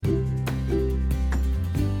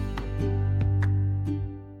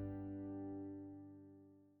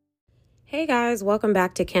Hey guys, welcome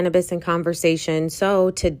back to Cannabis and Conversation. So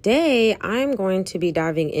today I'm going to be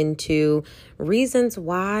diving into reasons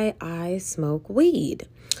why I smoke weed,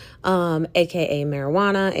 aka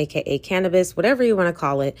marijuana, aka cannabis, whatever you want to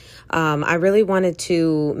call it. I really wanted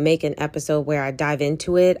to make an episode where I dive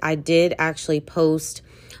into it. I did actually post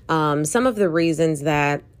some of the reasons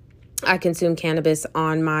that I consume cannabis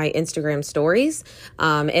on my Instagram stories.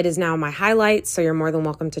 It is now my highlights, so you're more than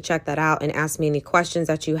welcome to check that out and ask me any questions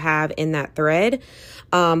that you have in that thread.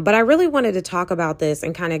 But I really wanted to talk about this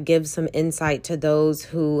and kind of give some insight to those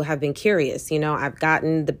who have been curious. You know, I've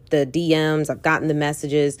gotten the DMs, I've gotten the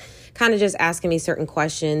messages, kind of just asking me certain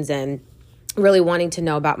questions and really wanting to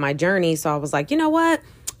know about my journey. So I was like, you know what?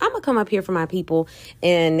 I'm going to come up here for my people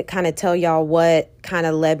and kind of tell y'all what kind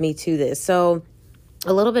of led me to this. So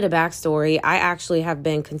a little bit of backstory. I actually have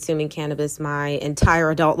been consuming cannabis my entire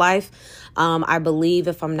adult life. I believe,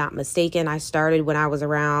 if I'm not mistaken, I started when I was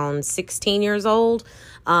around 16 years old.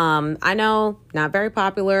 I know, not very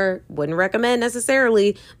popular, wouldn't recommend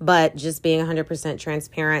necessarily, but just being 100%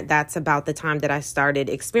 transparent, that's about the time that I started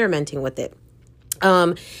experimenting with it.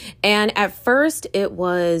 And at first it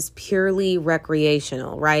was purely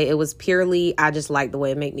recreational, right? It was purely, I just liked the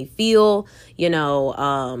way it made me feel. You know,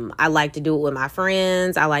 I like to do it with my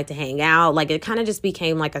friends. I like to hang out. Like, it kind of just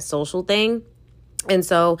became like a social thing. And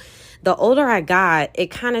so the older I got,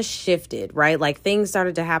 it kind of shifted, right? Like, things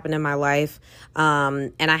started to happen in my life.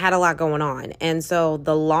 And I had a lot going on. And so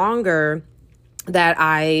the longer that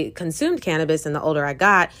I consumed cannabis and the older I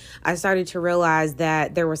got, I started to realize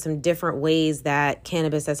that there were some different ways that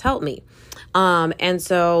cannabis has helped me. And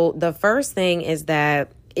so the first thing is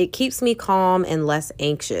that it keeps me calm and less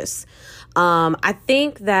anxious. I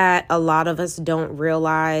think that a lot of us don't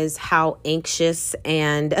realize how anxious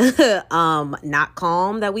and not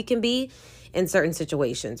calm that we can be in certain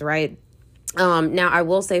situations, right? Now, I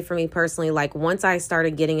will say for me personally, like, once I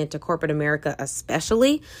started getting into corporate America,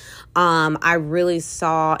 especially, I really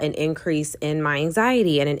saw an increase in my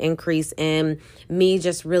anxiety and an increase in me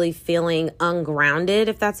just really feeling ungrounded,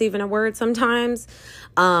 if that's even a word sometimes.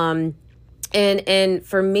 And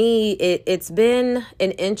for me, it's been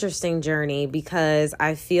an interesting journey because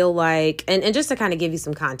I feel like, and just to kind of give you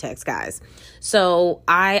some context, guys. So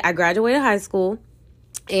I graduated high school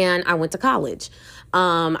and I went to college.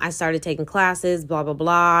 I started taking classes, blah, blah,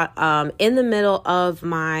 blah. In the middle of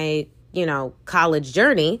my, college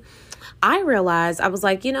journey, I realized, I was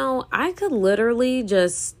like, I could literally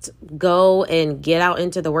just go and get out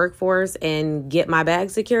into the workforce and get my bag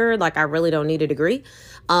secured. Like, I really don't need a degree.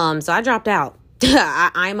 So I dropped out.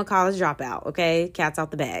 I'm a college dropout. Okay. Cat's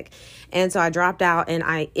out the bag. And so I dropped out and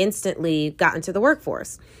I instantly got into the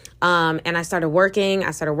workforce. And I started working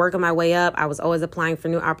my way up. I was always applying for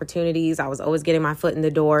new opportunities. I was always getting my foot in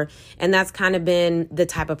the door. And that's kind of been the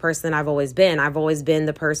type of person I've always been. I've always been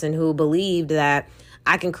the person who believed that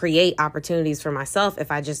I can create opportunities for myself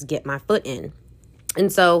if I just get my foot in.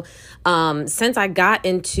 And so, since I got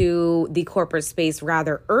into the corporate space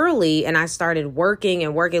rather early and I started working,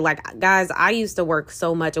 like, guys, I used to work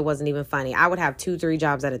so much, it wasn't even funny. I would have 2-3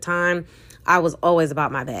 jobs at a time. I was always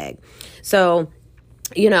about my bag. So,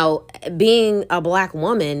 being a Black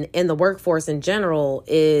woman in the workforce in general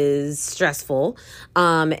is stressful.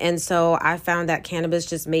 And so I found that cannabis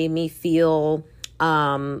just made me feel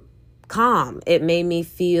calm. It made me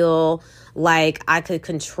feel like I could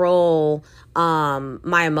control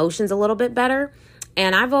my emotions a little bit better.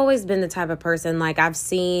 And I've always been the type of person, like, I've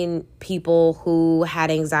seen people who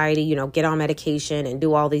had anxiety, get on medication and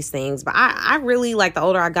do all these things. But I really, like, the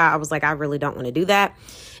older I got, I was like, I really don't want to do that.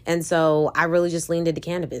 And so I really just leaned into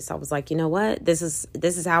cannabis. I was like, you know what? This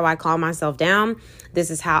is how I calm myself down. This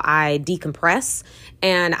is how I decompress.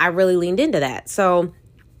 And I really leaned into that. So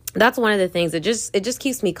that's one of the things that just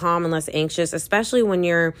keeps me calm and less anxious, especially when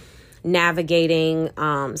you're navigating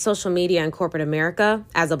social media and corporate America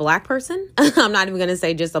as a Black person. I'm not even going to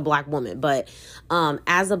say just a Black woman, but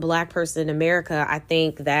as a Black person in America, I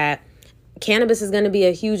think that cannabis is going to be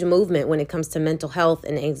a huge movement when it comes to mental health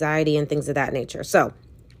and anxiety and things of that nature. So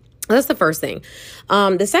that's the first thing.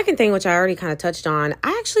 The second thing, which I already kind of touched on,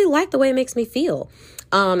 I actually like the way it makes me feel.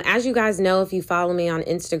 As you guys know, if you follow me on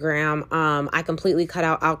Instagram, I completely cut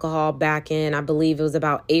out alcohol back in, I believe it was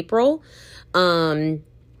about April.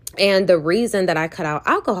 And the reason that I cut out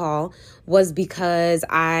alcohol was because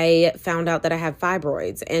I found out that I had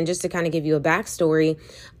fibroids. And just to kind of give you a backstory,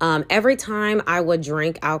 every time I would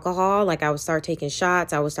drink alcohol, like, I would start taking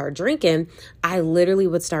shots, I would start drinking, I literally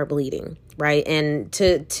would start bleeding, right? And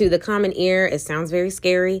to the common ear, it sounds very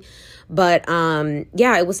scary, But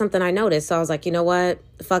yeah, it was something I noticed. So I was like, you know what?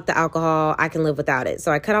 Fuck the alcohol. I can live without it.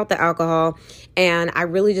 So I cut out the alcohol and I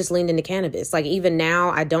really just leaned into cannabis. Like even now,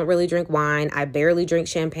 I don't really drink wine. I barely drink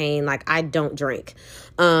champagne. Like I don't drink.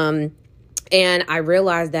 And I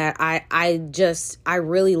realized that I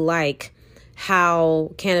really like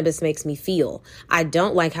how cannabis makes me feel. I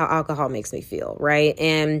don't like how alcohol makes me feel, right?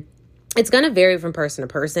 And it's going to vary from person to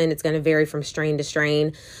person. It's going to vary from strain to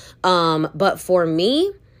strain. But for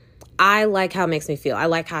me, I like how it makes me feel. I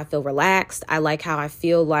like how I feel relaxed. I like how I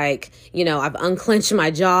feel like, I've unclenched my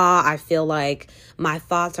jaw. I feel like my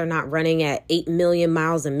thoughts are not running at 8 million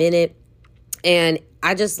miles a minute. And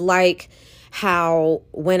I just like how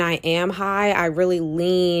when I am high, I really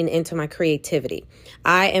lean into my creativity.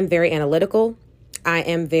 I am very analytical. I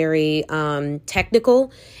am very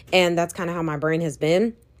technical. And that's kind of how my brain has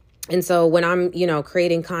been. And so when I'm,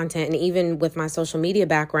 creating content, and even with my social media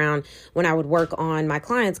background, when I would work on my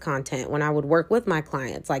clients' content, when I would work with my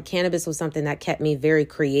clients, like cannabis was something that kept me very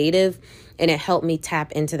creative and it helped me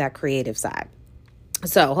tap into that creative side.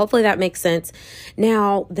 So hopefully that makes sense.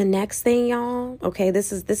 Now, the next thing, y'all, okay,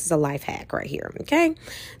 this is a life hack right here. Okay.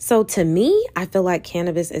 So to me, I feel like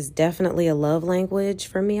cannabis is definitely a love language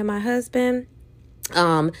for me and my husband.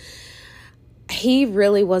 He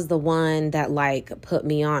really was the one that put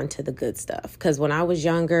me on to the good stuff. Because when I was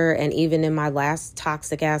younger and even in my last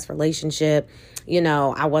toxic ass relationship,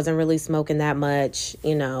 I wasn't really smoking that much.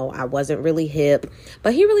 I wasn't really hip,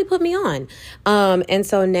 but he really put me on. And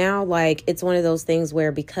so now it's one of those things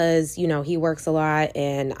where because, he works a lot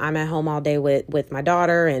and I'm at home all day with my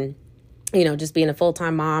daughter and just being a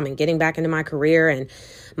full-time mom and getting back into my career and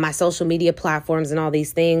my social media platforms and all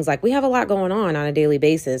these things, we have a lot going on a daily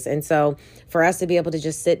basis. And so for us to be able to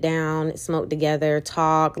just sit down, smoke together,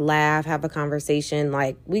 talk, laugh, have a conversation,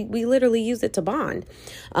 we literally use it to bond.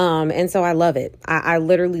 And so I love it. I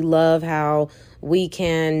literally love how we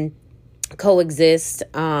can coexist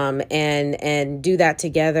and do that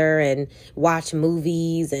together and watch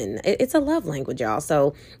movies, and it's a love language, y'all.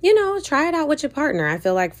 So try it out with your partner. I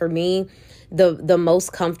feel like for me, the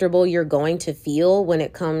most comfortable you're going to feel when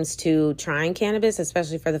it comes to trying cannabis,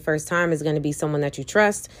 especially for the first time, is going to be someone that you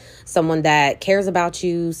trust, someone that cares about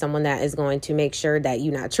you, someone that is going to make sure that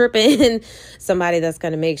you're not tripping, somebody that's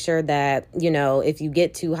going to make sure that, if you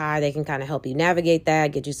get too high, they can kind of help you navigate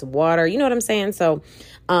that, get you some water, you know what I'm saying? So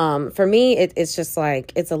for me, it's just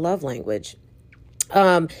it's a love language.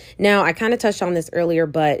 Now I kind of touched on this earlier,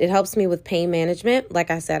 but it helps me with pain management. Like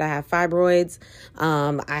I said, I have fibroids.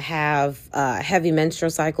 I have heavy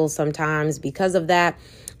menstrual cycles sometimes because of that.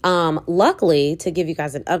 Luckily, to give you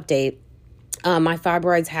guys an update, my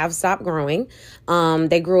fibroids have stopped growing.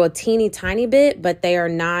 They grew a teeny tiny bit, but they are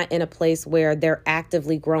not in a place where they're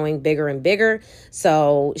actively growing bigger and bigger.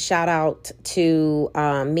 So shout out to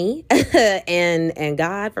me and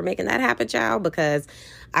God for making that happen, child, because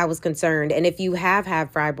I was concerned. And if you have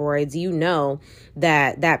had fibroids, you know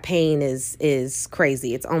that pain is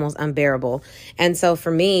crazy. It's almost unbearable. And so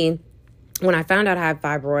for me, when I found out I had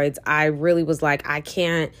fibroids, I really was like, I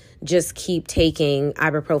can't just keep taking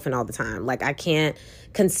ibuprofen all the time. I can't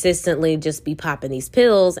consistently just be popping these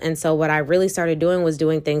pills. And so what I really started doing was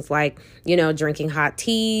doing things like, drinking hot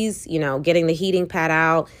teas, getting the heating pad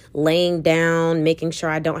out, laying down, making sure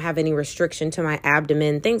I don't have any restriction to my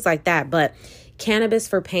abdomen, things like that. But cannabis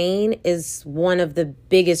for pain is one of the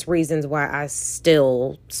biggest reasons why I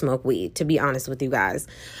still smoke weed, to be honest with you guys.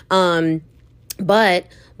 But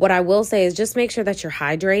what I will say is just make sure that you're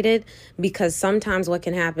hydrated, because sometimes what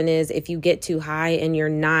can happen is if you get too high and you're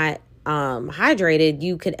not hydrated,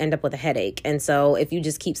 you could end up with a headache. And so if you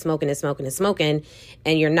just keep smoking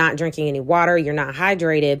and you're not drinking any water, you're not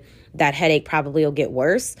hydrated, that headache probably will get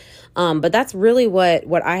worse. But that's really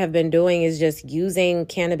what I have been doing, is just using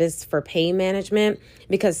cannabis for pain management,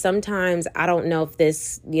 because sometimes I don't know if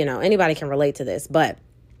this, anybody can relate to this, but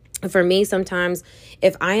for me, sometimes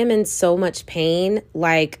if I am in so much pain,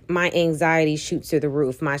 my anxiety shoots through the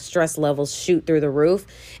roof, my stress levels shoot through the roof.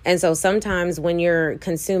 And so sometimes when you're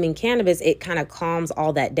consuming cannabis, it kind of calms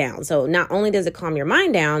all that down. So not only does it calm your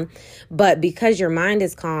mind down, but because your mind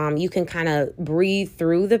is calm, you can kind of breathe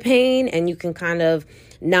through the pain and you can kind of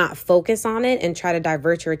not focus on it and try to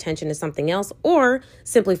divert your attention to something else, or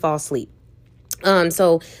simply fall asleep.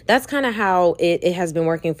 So that's kind of how it has been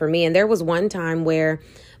working for me. And there was one time where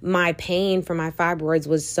my pain from my fibroids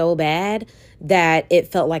was so bad that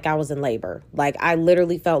it felt like I was in labor. Like I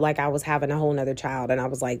literally felt like I was having a whole nother child. And I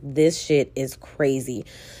was like, this shit is crazy.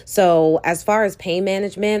 So as far as pain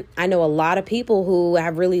management, I know a lot of people who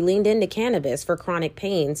have really leaned into cannabis for chronic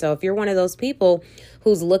pain. So if you're one of those people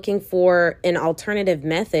who's looking for an alternative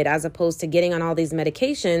method as opposed to getting on all these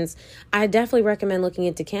medications, I definitely recommend looking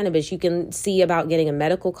into cannabis. You can see about getting a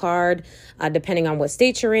medical card, depending on what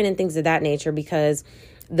state you're in and things of that nature, because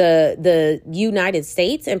the United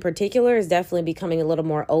States in particular is definitely becoming a little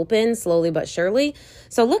more open slowly but surely.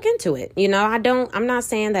 So look into it. You know, I'm not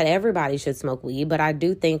saying that everybody should smoke weed, but I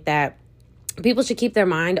do think that people should keep their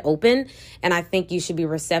mind open. And I think you should be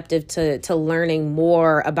receptive to learning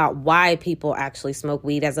more about why people actually smoke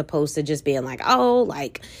weed, as opposed to just being like, oh,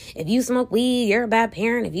 like if you smoke weed, you're a bad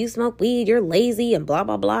parent. If you smoke weed, you're lazy and blah,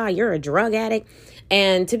 blah, blah. You're a drug addict.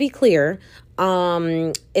 And to be clear,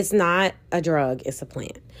 it's not a drug, it's a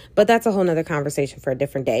plant. But that's a whole nother conversation for a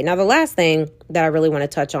different day. Now, the last thing that I really want to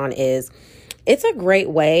touch on is it's a great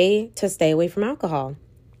way to stay away from alcohol.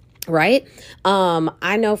 Right?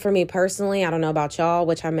 I know for me personally, I don't know about y'all,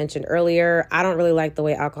 which I mentioned earlier, I don't really like the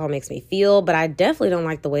way alcohol makes me feel, but I definitely don't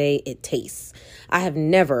like the way it tastes. I have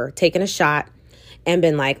never taken a shot and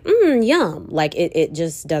been like, yum. Like it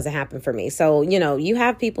just doesn't happen for me. So, you know, you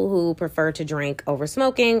have people who prefer to drink over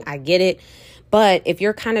smoking. I get it. But if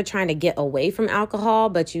you're kind of trying to get away from alcohol,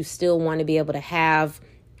 but you still want to be able to have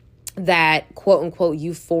that quote unquote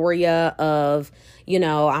euphoria of, you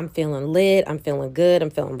know, I'm feeling lit, I'm feeling good, I'm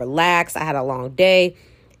feeling relaxed, I had a long day,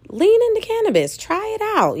 lean into cannabis, try it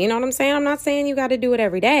out. You know what I'm saying? I'm not saying you got to do it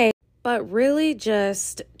every day, but really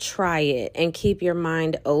just try it and keep your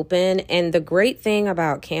mind open. And the great thing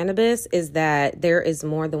about cannabis is that there is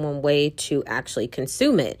more than one way to actually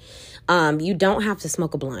consume it. You don't have to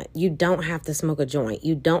smoke a blunt. You don't have to smoke a joint.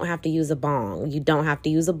 You don't have to use a bong. You don't have to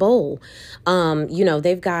use a bowl. You know,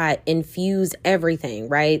 they've got infused everything,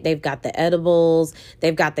 right? They've got the edibles.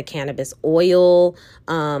 They've got the cannabis oil.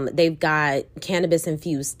 They've got cannabis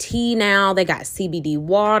infused tea now. They got CBD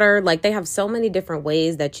water. Like they have so many different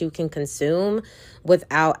ways that you can consume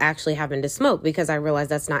without actually having to smoke, because I realize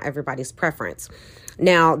that's not everybody's preference.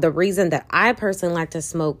 Now, the reason that I personally like to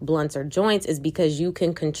smoke blunts or joints is because you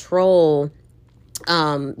can control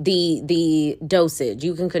the dosage.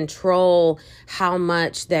 You can control how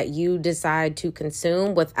much that you decide to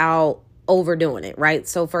consume without overdoing it, right?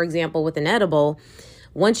 So, for example, with an edible,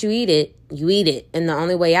 once you eat it, you eat it. And the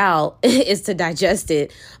only way out is to digest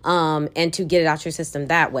it and to get it out your system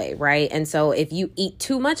that way, right? And so if you eat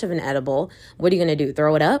too much of an edible, what are you going to do?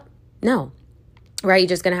 Throw it up? No. Right? You're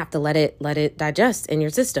just going to have to let it digest in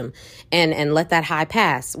your system and let that high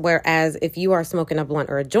pass. Whereas if you are smoking a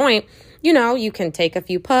blunt or a joint, you know, you can take a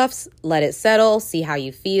few puffs, let it settle, see how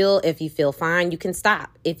you feel. If you feel fine, you can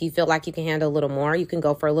stop. If you feel like you can handle a little more, you can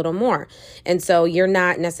go for a little more. And so you're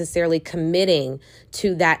not necessarily committing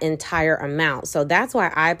to that entire amount. So that's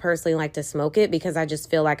why I personally like to smoke it, because I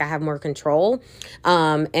just feel like I have more control.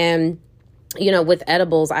 And you know, with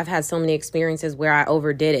edibles, I've had so many experiences where I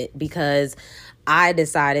overdid it because I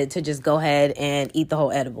decided to just go ahead and eat the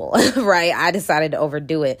whole edible, right? I decided to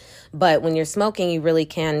overdo it. But when you're smoking, you really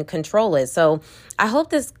can control it. So I hope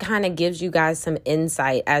this kind of gives you guys some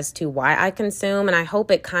insight as to why I consume. And I hope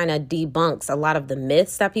it kind of debunks a lot of the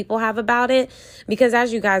myths that people have about it. Because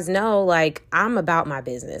as you guys know, like, I'm about my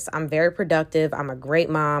business. I'm very productive. I'm a great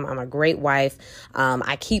mom. I'm a great wife.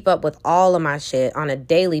 I keep up with all of my shit on a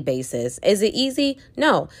daily basis. Is it easy?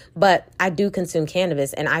 No. But I do consume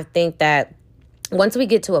cannabis. And I think that once we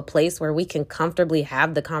get to a place where we can comfortably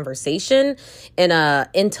have the conversation in a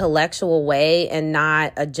intellectual way and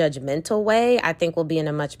not a judgmental way, I think we'll be in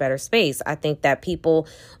a much better space. I think that people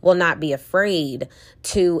will not be afraid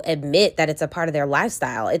to admit that it's a part of their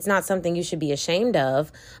lifestyle. It's not something you should be ashamed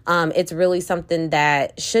of. It's really something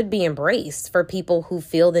that should be embraced for people who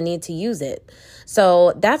feel the need to use it.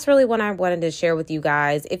 So that's really what I wanted to share with you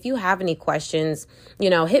guys. If you have any questions, you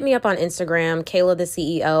know, hit me up on Instagram, Kayla the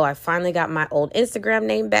CEO. I finally got my old Instagram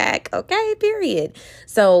name back. Okay, period.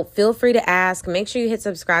 So feel free to ask. Make sure you hit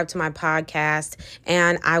subscribe to my podcast,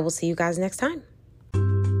 and I will see you guys next time.